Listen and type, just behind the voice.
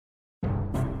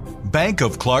Bank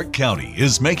of Clark County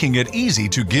is making it easy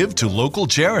to give to local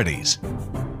charities.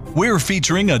 We're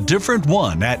featuring a different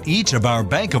one at each of our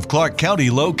Bank of Clark County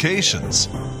locations.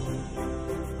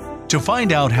 To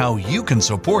find out how you can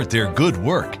support their good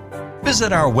work,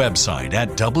 visit our website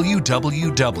at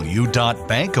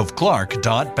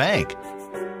www.bankofclark.bank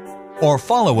or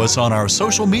follow us on our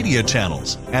social media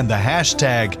channels and the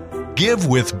hashtag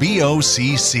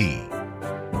GiveWithBOCC.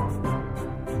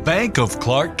 Bank of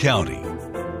Clark County.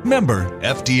 Member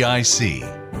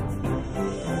FDIC.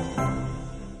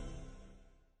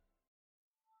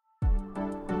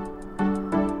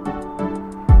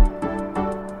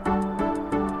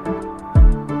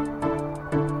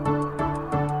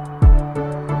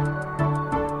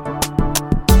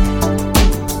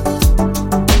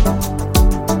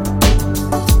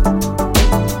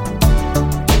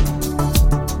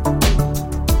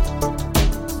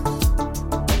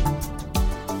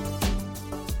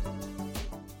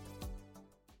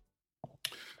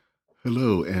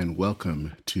 Hello and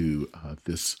welcome to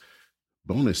this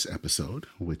bonus episode,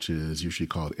 which is usually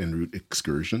called En route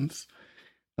Excursions.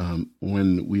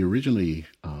 When we originally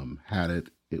had it,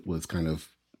 it was kind of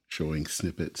showing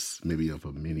snippets, maybe of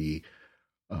a mini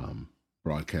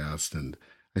broadcast, and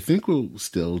I think we'll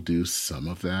still do some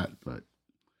of that, but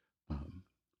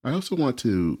I also want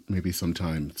to maybe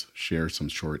sometimes share some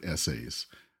short essays.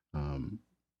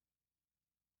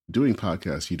 Doing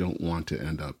podcasts, you don't want to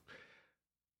end up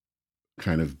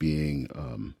kind of being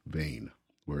vain,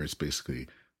 where it's basically,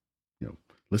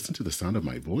 listen to the sound of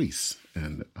my voice.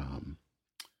 And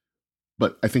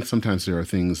but I think sometimes there are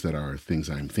things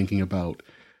I'm thinking about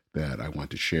that I want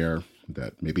to share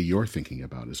that maybe you're thinking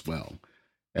about as well.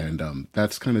 And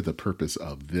that's kind of the purpose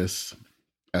of this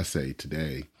essay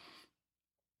today.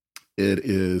 It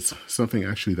is something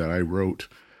actually that I wrote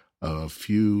a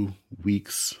few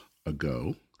weeks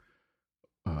ago,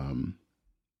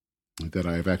 that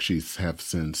I've actually have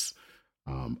since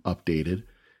updated.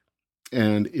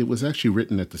 And it was actually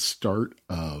written at the start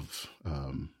of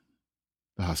the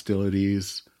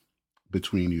hostilities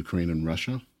between Ukraine and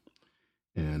Russia.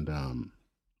 And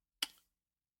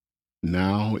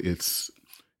now it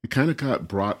kind of got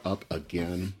brought up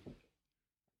again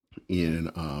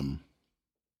in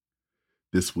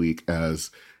this week, as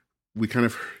we kind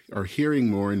of are hearing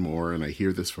more and more, and I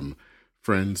hear this from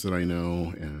friends that I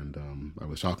know, and I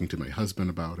was talking to my husband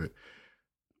about it.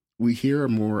 We hear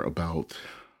more about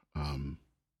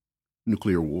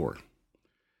nuclear war.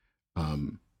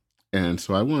 And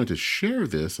so I wanted to share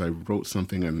this. I wrote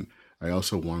something, and I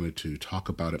also wanted to talk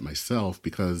about it myself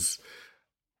because,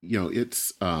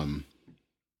 it's, as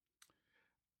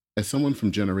someone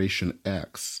from Generation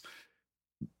X,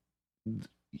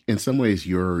 in some ways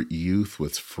your youth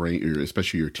was framed,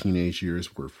 especially your teenage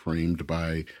years were framed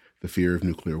by the fear of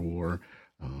nuclear war.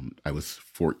 I was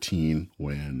 14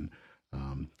 when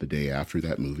the day after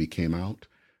that movie came out,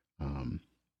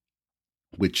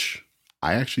 which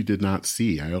I actually did not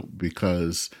see.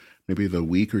 Because maybe the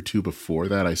week or two before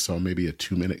that, I saw maybe a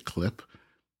 2-minute clip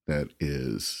that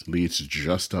leads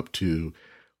just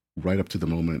right up to the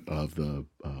moment of the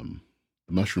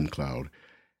mushroom cloud,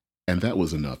 and that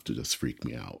was enough to just freak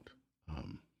me out.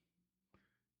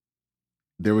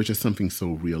 There was just something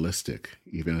so realistic,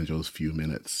 even in those few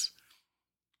minutes.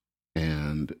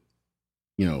 And,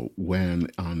 when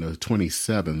on the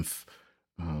 27th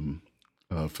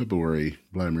of February,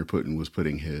 Vladimir Putin was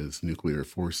putting his nuclear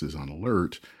forces on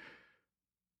alert,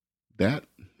 that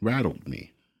rattled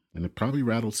me. And it probably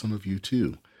rattled some of you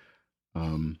too.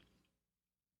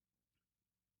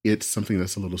 It's something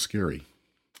that's a little scary.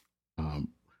 And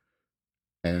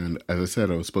as I said,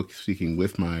 I was speaking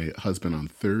with my husband on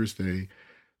Thursday,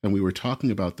 and we were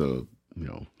talking about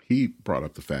he brought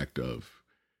up the fact of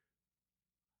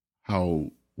how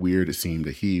weird it seemed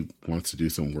that he wants to do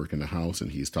some work in the house,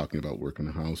 and he's talking about work in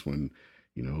the house when,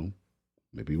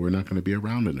 maybe we're not going to be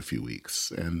around in a few weeks.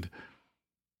 And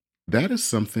that is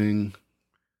something,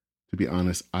 to be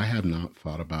honest, I have not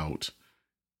thought about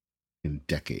in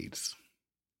decades,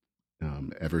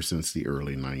 ever since the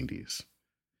early 90s.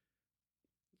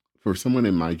 For someone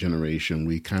in my generation,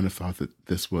 we kind of thought that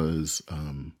this was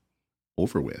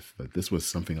over with, that this was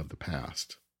something of the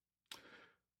past.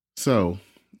 So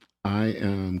I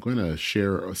am going to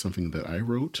share something that I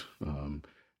wrote, and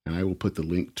I will put the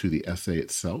link to the essay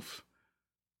itself.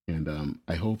 And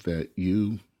I hope that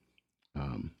you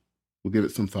will give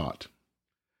it some thought.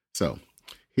 So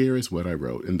here is what I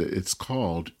wrote, and it's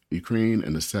called Ukraine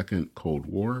and the Second Cold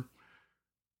War.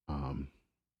 And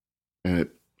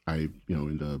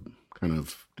in the kind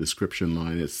of description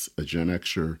line, it's a Gen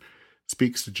Xer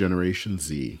speaks to Generation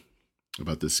Z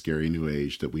about this scary new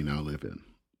age that we now live in.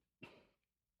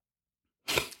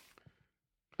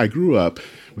 I grew up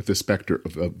with the specter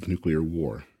of nuclear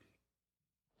war.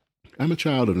 I'm a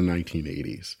child of the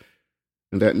 1980s,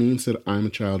 and that means that I'm a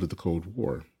child of the Cold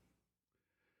War.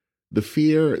 The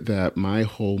fear that my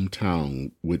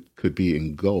hometown could be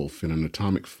engulfed in an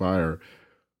atomic fire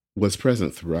was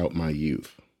present throughout my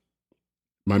youth.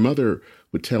 My mother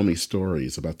would tell me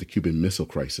stories about the Cuban Missile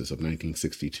Crisis of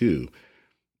 1962,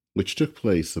 which took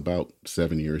place about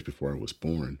 7 years before I was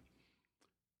born.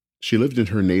 She lived in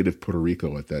her native Puerto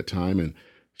Rico at that time, and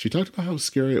she talked about how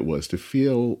scary it was to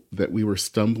feel that we were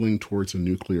stumbling towards a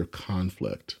nuclear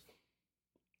conflict.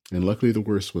 And luckily, the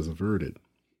worst was averted.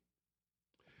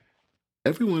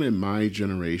 Everyone in my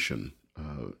generation,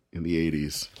 in the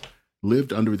 80s,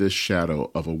 lived under this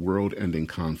shadow of a world-ending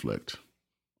conflict.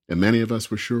 And many of us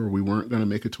were sure we weren't going to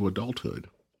make it to adulthood.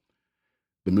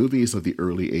 The movies of the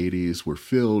early 80s were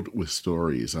filled with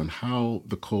stories on how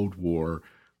the Cold War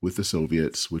with the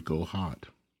Soviets would go hot.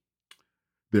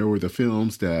 There were the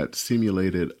films that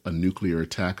simulated a nuclear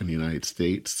attack on the United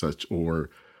States, or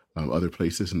other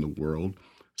places in the world,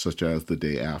 such as The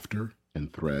Day After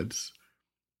and Threads.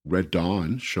 Red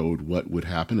Dawn showed what would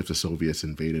happen if the Soviets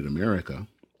invaded America.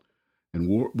 And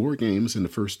war games in the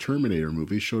first Terminator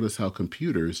movie showed us how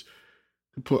computers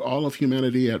could put all of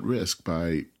humanity at risk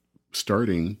by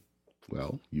starting,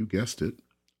 well, you guessed it,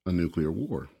 a nuclear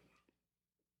war.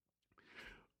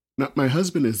 Now, my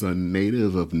husband is a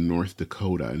native of North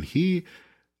Dakota, and he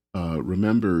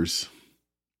remembers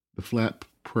the flat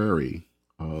prairie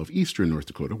of eastern North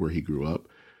Dakota, where he grew up,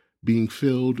 being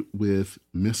filled with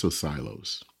missile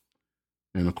silos.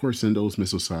 And of course, in those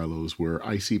missile silos were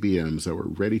ICBMs that were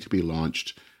ready to be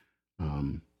launched,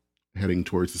 heading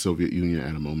towards the Soviet Union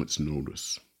at a moment's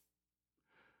notice.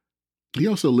 He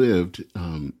also lived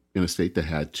in a state that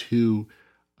had two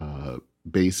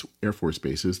Air Force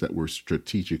bases that were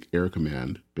Strategic Air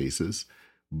Command bases.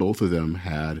 Both of them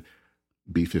had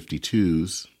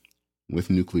B-52s with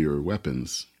nuclear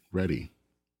weapons ready.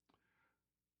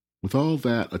 With all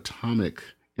that atomic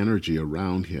energy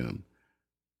around him,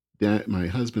 that my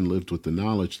husband lived with the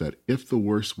knowledge that if the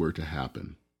worst were to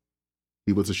happen,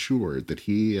 he was assured that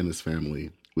he and his family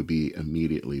would be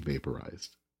immediately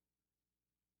vaporized.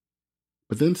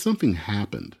 But then something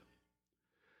happened.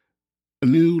 A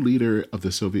new leader of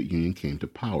the Soviet Union came to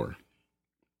power.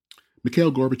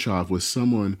 Mikhail Gorbachev was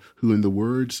someone who, in the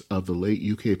words of the late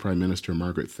UK Prime Minister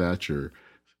Margaret Thatcher,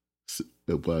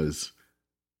 was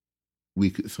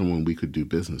someone we could do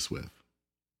business with.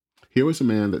 Here was a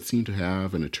man that seemed to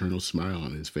have an eternal smile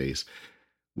on his face,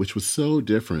 which was so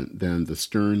different than the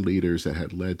stern leaders that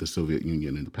had led the Soviet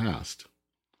Union in the past.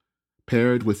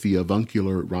 Paired with the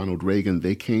avuncular Ronald Reagan,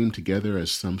 they came together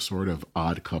as some sort of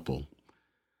odd couple.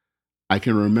 I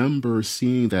can remember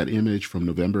seeing that image from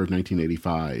November of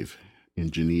 1985 in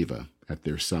Geneva at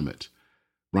their summit.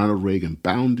 Ronald Reagan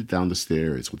bounded down the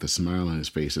stairs with a smile on his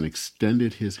face and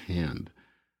extended his hand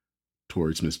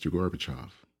towards Mr. Gorbachev.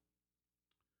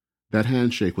 That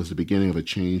handshake was the beginning of a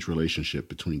changed relationship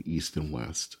between East and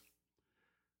West.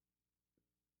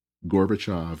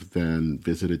 Gorbachev then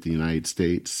visited the United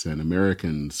States, and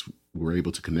Americans were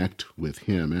able to connect with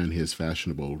him and his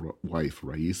fashionable wife,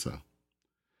 Raisa.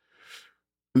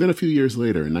 And then a few years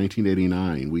later, in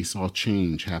 1989, we saw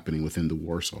change happening within the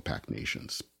Warsaw Pact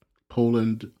nations.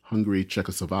 Poland, Hungary,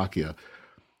 Czechoslovakia.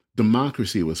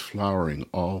 Democracy was flowering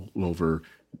all over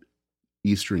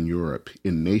Eastern Europe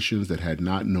in nations that had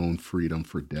not known freedom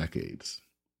for decades.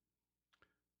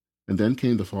 And then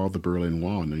came the fall of the Berlin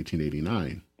Wall in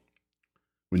 1989.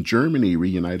 When Germany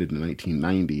reunited in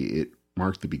 1990, it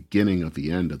marked the beginning of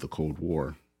the end of the Cold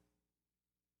War.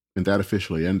 And that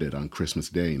officially ended on Christmas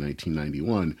Day,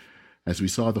 1991, as we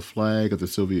saw the flag of the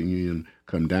Soviet Union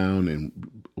come down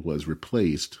and was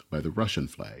replaced by the Russian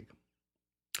flag.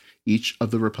 Each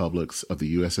of the republics of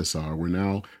the USSR were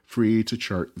now free to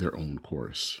chart their own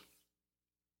course.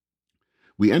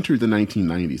 We entered the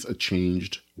 1990s a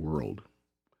changed world.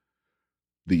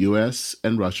 The US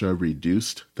and Russia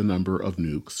reduced the number of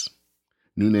nukes.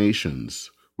 New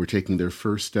nations were taking their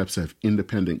first steps as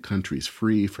independent countries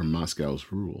free from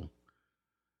Moscow's rule.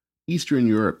 Eastern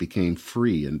Europe became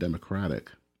free and democratic.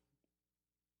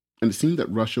 And it seemed that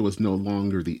Russia was no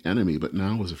longer the enemy, but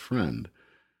now was a friend.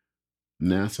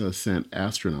 NASA sent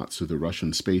astronauts to the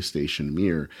Russian space station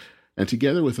Mir, and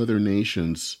together with other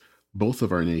nations, both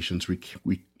of our nations, we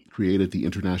created the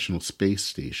International Space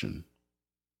Station.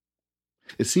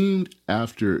 It seemed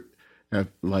after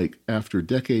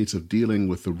decades of dealing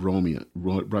with the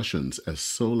Russians as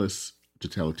soulless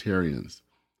totalitarians,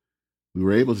 we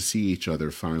were able to see each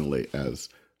other finally as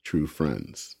true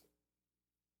friends.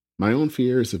 My own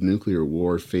fears of nuclear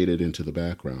war faded into the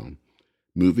background,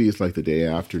 Movies like The Day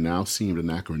After now seemed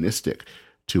anachronistic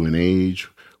to an age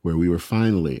where we were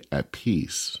finally at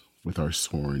peace with our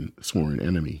sworn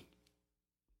enemy.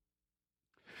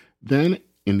 Then,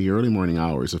 in the early morning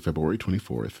hours of February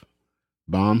 24th,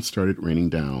 bombs started raining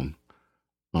down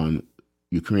on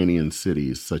Ukrainian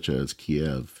cities such as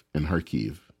Kiev and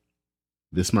Kharkiv.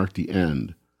 This marked the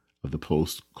end of the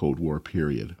post-Cold War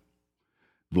period.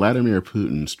 Vladimir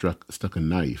Putin stuck a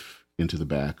knife into the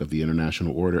back of the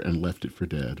international order and left it for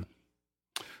dead.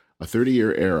 A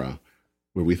 30-year era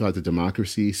where we thought that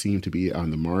democracy seemed to be on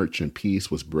the march and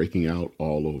peace was breaking out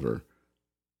all over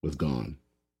was gone.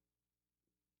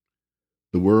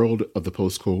 The world of the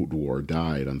post-Cold War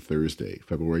died on Thursday,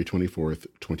 February 24th,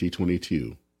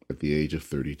 2022, at the age of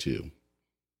 32.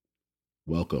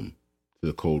 Welcome to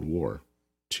the Cold War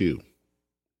 2.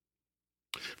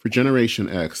 For Generation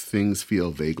X, things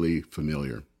feel vaguely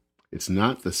familiar. It's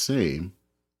not the same,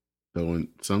 though in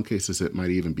some cases it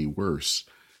might even be worse,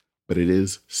 but it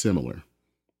is similar.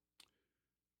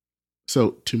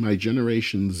 So, to my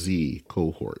Generation Z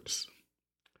cohorts,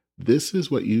 this is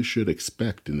what you should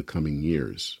expect in the coming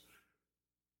years.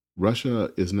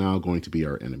 Russia is now going to be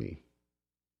our enemy.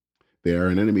 They are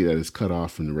an enemy that is cut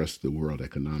off from the rest of the world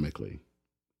economically.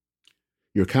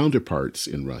 Your counterparts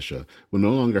in Russia will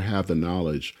no longer have the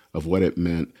knowledge of what it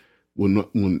meant,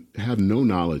 will have no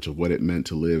knowledge of what it meant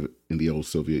to live in the old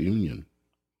Soviet Union.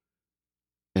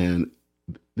 And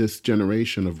this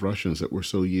generation of Russians that were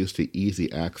so used to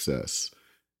easy access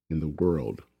in the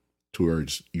world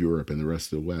towards Europe and the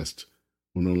rest of the West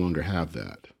will no longer have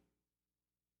that.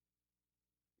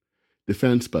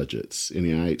 Defense budgets in the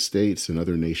United States and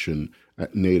other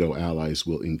NATO allies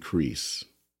will increase,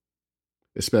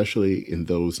 especially in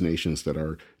those nations that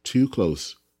are too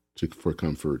close for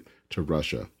comfort to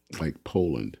Russia, like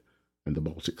Poland and the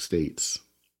Baltic states.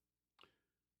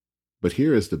 But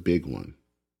here is the big one.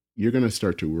 You're going to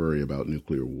start to worry about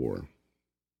nuclear war.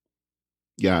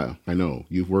 Yeah, I know,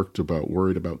 you've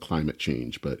worried about climate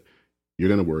change, but you're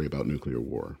going to worry about nuclear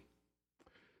war.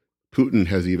 Putin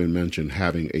has even mentioned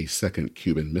having a second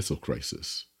Cuban Missile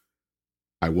Crisis.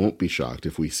 I won't be shocked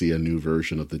if we see a new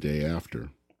version of The Day After.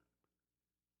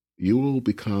 You will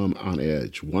become on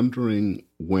edge, wondering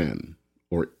when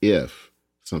or if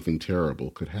something terrible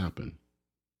could happen.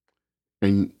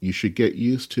 And you should get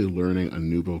used to learning a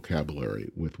new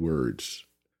vocabulary with words,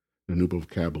 a new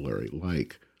vocabulary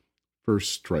like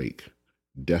first strike,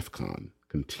 DEFCON,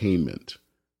 containment,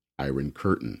 Iron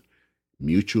Curtain,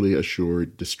 mutually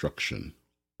assured destruction,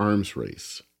 arms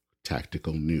race,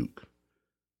 tactical nuke.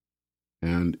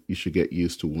 And you should get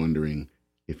used to wondering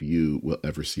if you will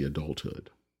ever see adulthood.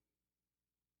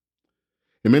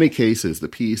 In many cases, the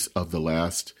peace of the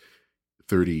last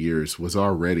 30 years was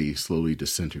already slowly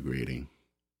disintegrating.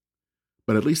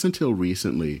 But at least until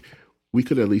recently, we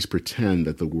could at least pretend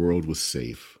that the world was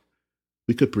safe.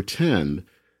 We could pretend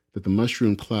that the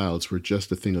mushroom clouds were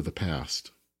just a thing of the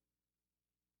past.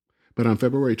 But on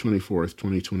February 24th,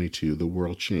 2022, the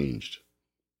world changed.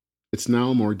 It's now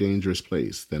a more dangerous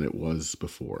place than it was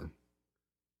before.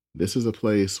 This is a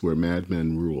place where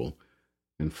madmen rule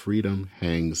and freedom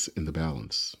hangs in the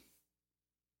balance.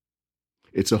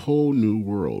 It's a whole new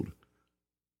world,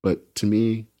 but to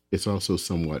me, it's also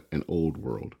somewhat an old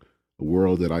world, a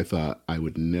world that I thought I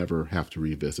would never have to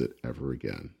revisit ever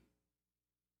again.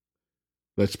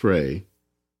 Let's pray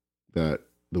that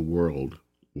the world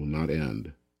will not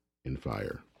end in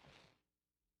fire.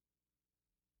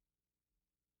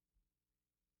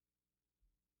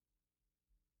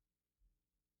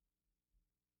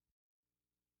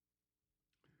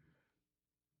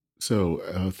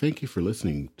 So thank you for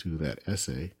listening to that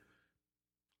essay.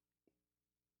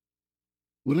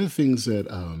 One of the things that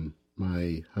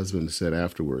my husband said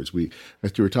afterwards,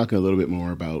 after we were talking a little bit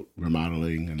more about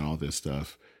remodeling and all this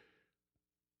stuff,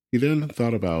 he then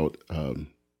thought about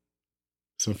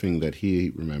something that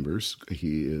he remembers.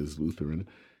 He is Lutheran,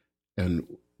 and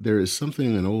there is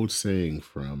something, an old saying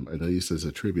from, at least as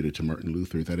attributed to Martin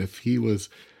Luther, that if he was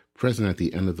present at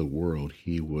the end of the world,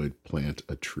 he would plant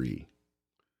a tree.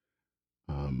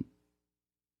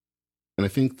 And I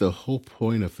think the whole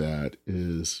point of that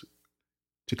is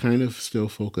to kind of still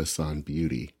focus on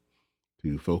beauty,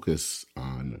 to focus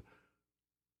on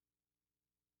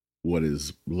what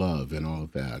is love and all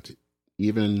of that,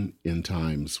 even in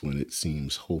times when it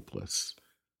seems hopeless.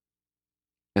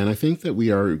 And I think that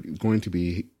we are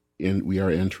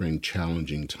entering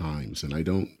challenging times, and I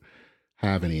don't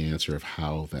have any answer of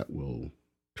how that will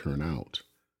turn out.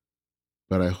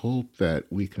 But I hope that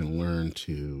we can learn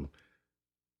to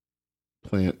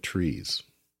plant trees,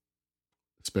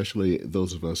 especially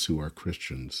those of us who are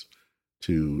Christians,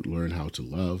 to learn how to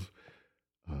love,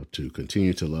 to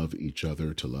continue to love each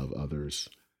other, to love others,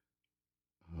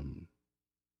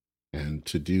 and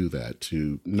to do that,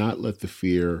 to not let the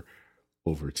fear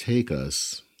overtake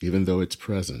us, even though it's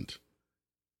present,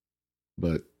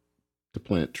 but to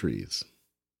plant trees.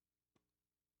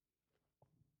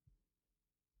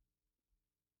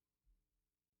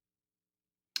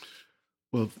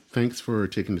 Well, thanks for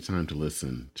taking the time to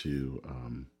listen to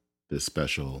this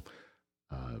special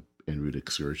En route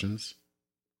Excursions.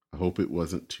 I hope it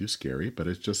wasn't too scary, but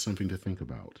it's just something to think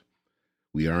about.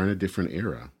 We are in a different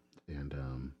era,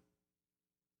 and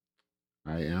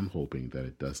I am hoping that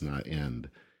it does not end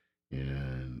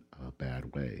in a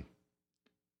bad way.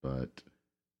 But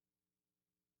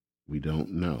we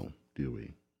don't know, do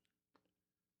we?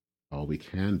 All we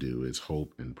can do is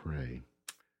hope and pray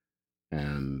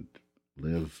and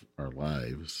live our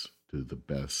lives to the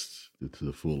best, to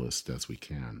the fullest as we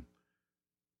can,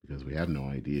 because we have no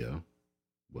idea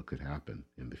what could happen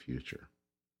in the future.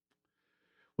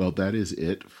 Well, that is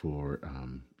it for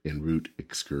En route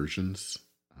Excursions.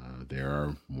 There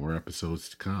are more episodes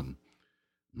to come.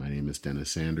 My name is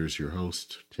Dennis Sanders, your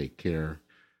host. Take care,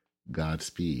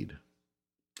 Godspeed,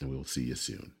 and we'll see you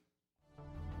soon.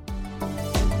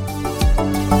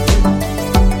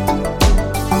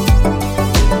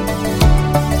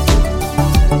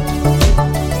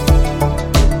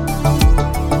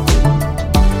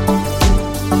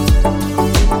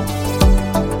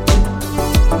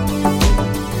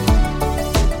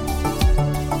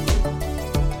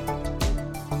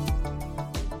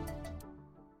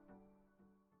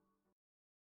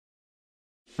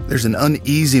 There's an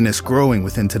uneasiness growing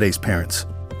within today's parents.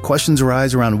 Questions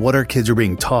arise around what our kids are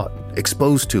being taught,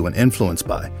 exposed to, and influenced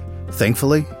by.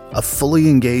 Thankfully, a fully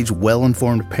engaged,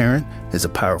 well-informed parent is a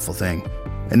powerful thing.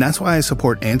 And that's why I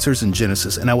support Answers in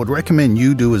Genesis, and I would recommend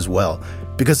you do as well,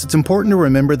 because it's important to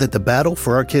remember that the battle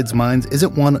for our kids' minds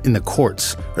isn't one in the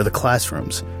courts or the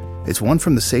classrooms. It's one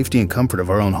from the safety and comfort of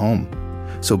our own home.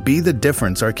 So be the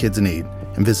difference our kids need,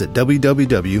 and visit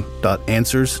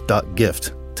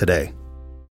www.answers.gift today.